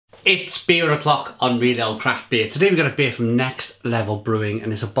It's beer o'clock on Real Ale Craft Beer. Today we've got a beer from Next Level Brewing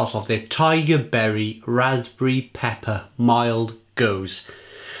and it's a bottle of their Tiger Berry Raspberry Pepper Mild Gose.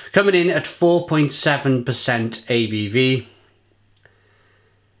 Coming in at 4.7% ABV.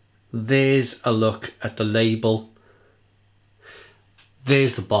 There's a look at the label.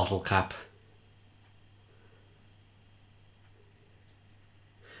 There's the bottle cap.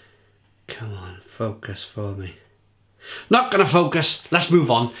 Come on, focus for me. Not gonna focus, let's move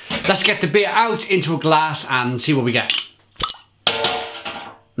on. Let's get the beer out into a glass and see what we get.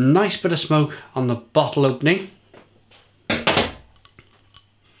 Nice bit of smoke on the bottle opening.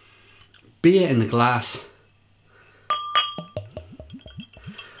 Beer in the glass.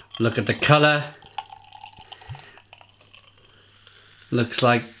 Look at the colour. Looks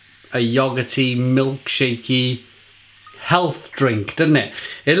like a yogurty, milkshakey health drink, doesn't it?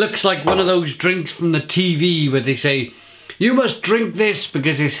 It looks like one of those drinks from the TV where they say, you must drink this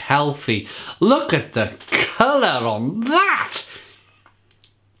because it's healthy. Look at the colour on that.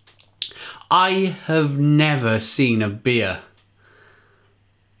 I have never seen a beer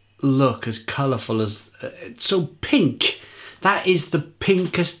look as colourful as, it's so pink. That is the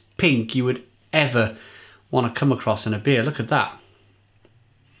pinkest pink you would ever want to come across in a beer. Look at that.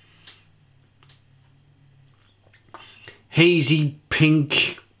 Hazy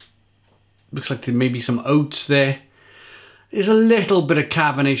pink. Looks like there may be some oats there. There's a little bit of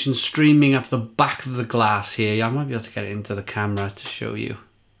carbonation streaming up the back of the glass here. I might be able to get it into the camera to show you.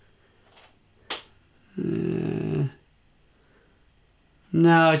 No,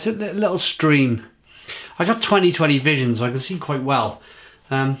 it's a little stream. I got 20/20 vision, so I can see quite well.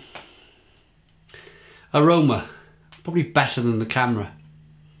 Aroma, probably better than the camera.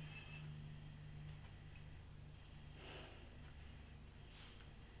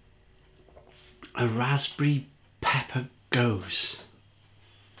 A raspberry pepper Gose.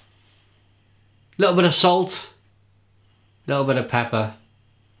 Little bit of salt, little bit of pepper.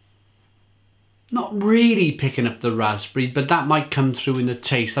 Not really picking up the raspberry, but that might come through in the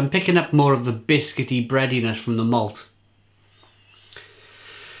taste. I'm picking up more of the biscuity breadiness from the malt.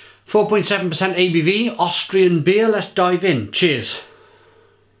 4.7% ABV, Austrian beer. Let's dive in. Cheers.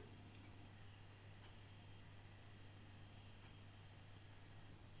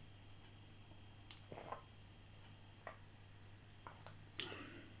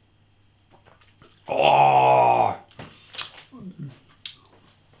 Oh,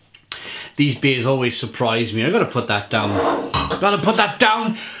 these beers always surprise me. I gotta put that down. Gotta put that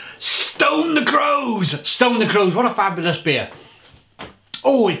down. Stone the Crows. Stone the Crows. What a fabulous beer.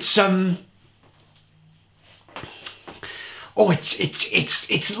 Oh, it's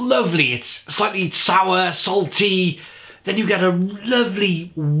it's lovely. It's slightly sour, salty. Then you get a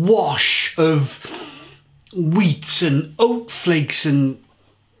lovely wash of wheat and oat flakes and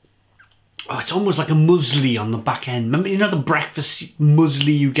oh, it's almost like a muesli on the back end. Remember, you know the breakfast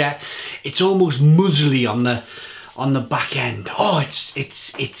muesli you get? It's almost muesli on the back end. Oh,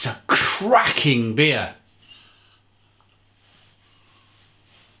 it's a cracking beer.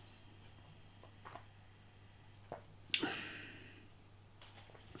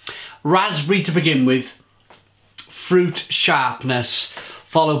 Raspberry to begin with, fruit sharpness,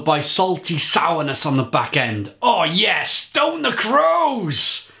 followed by salty sourness on the back end. Oh yes, Stone the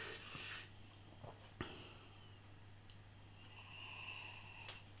Crows!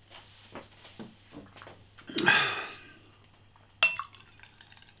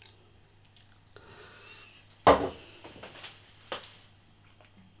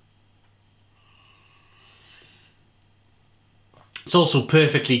 It's also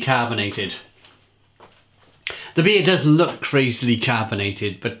perfectly carbonated. The beer doesn't look crazily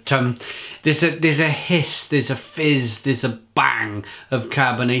carbonated, but there's a hiss, there's a fizz, there's a bang of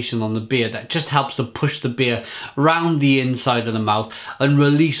carbonation on the beer that just helps to push the beer round the inside of the mouth and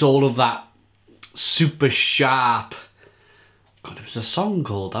release all of that super sharp. God, there was a song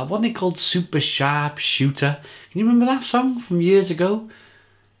called that. Wasn't it called Super Sharp Shooter? Can you remember that song from years ago?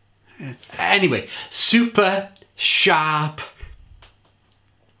 Anyway, super sharp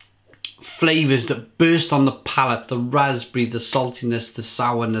flavours that burst on the palate, the raspberry, the saltiness, the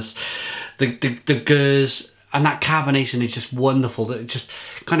sourness, the Gose, and that carbonation is just wonderful. That just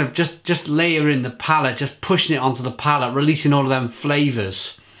kind of just layering the palate, just pushing it onto the palate, releasing all of them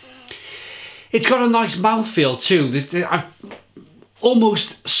flavours. It's got a nice mouthfeel too. I'm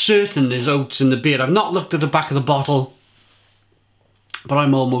almost certain there's oats in the beer. I've not looked at the back of the bottle, but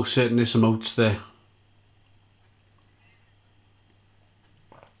I'm almost certain there's some oats there.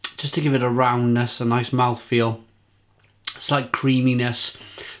 Just to give it a roundness, a nice mouthfeel, slight creaminess,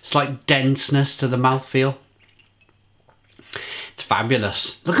 slight denseness to the mouthfeel. It's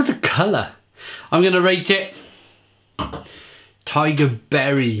fabulous. Look at the colour. I'm going to rate it Tiger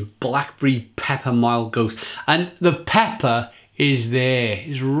Berry Blackberry Pepper Mild Gose. And the pepper is there.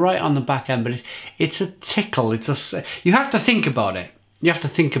 It's right on the back end, but it's a tickle. You have to think about it. You have to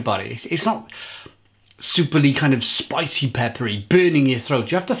think about it. It's not superly kind of spicy peppery, burning your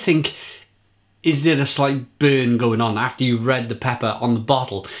throat. You have to think, is there a slight burn going on after you've read the pepper on the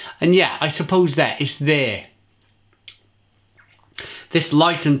bottle? And yeah, I suppose that it's there. This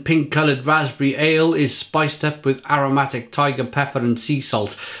light and pink coloured raspberry ale is spiced up with aromatic tiger pepper and sea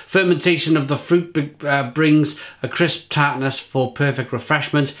salt. Fermentation of the fruit brings a crisp tartness for perfect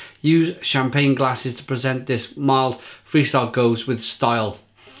refreshment. Use champagne glasses to present this mild freestyle Gose with style.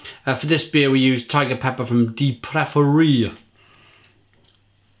 For this beer we use tiger pepper from pfefferei.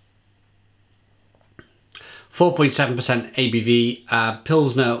 4.7% ABV,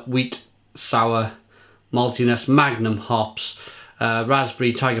 Pilsner wheat sour maltiness, Magnum hops,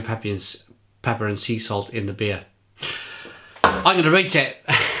 raspberry, tiger pepper and sea salt in the beer. I'm going to rate it.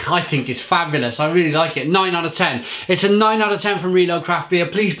 I think it's fabulous. I really like it. 9 out of 10. It's a 9 out of 10 from Reload Craft Beer.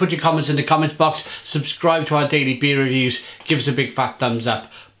 Please put your comments in the comments box. Subscribe to our daily beer reviews. Give us a big fat thumbs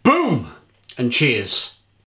up. Boom! And cheers.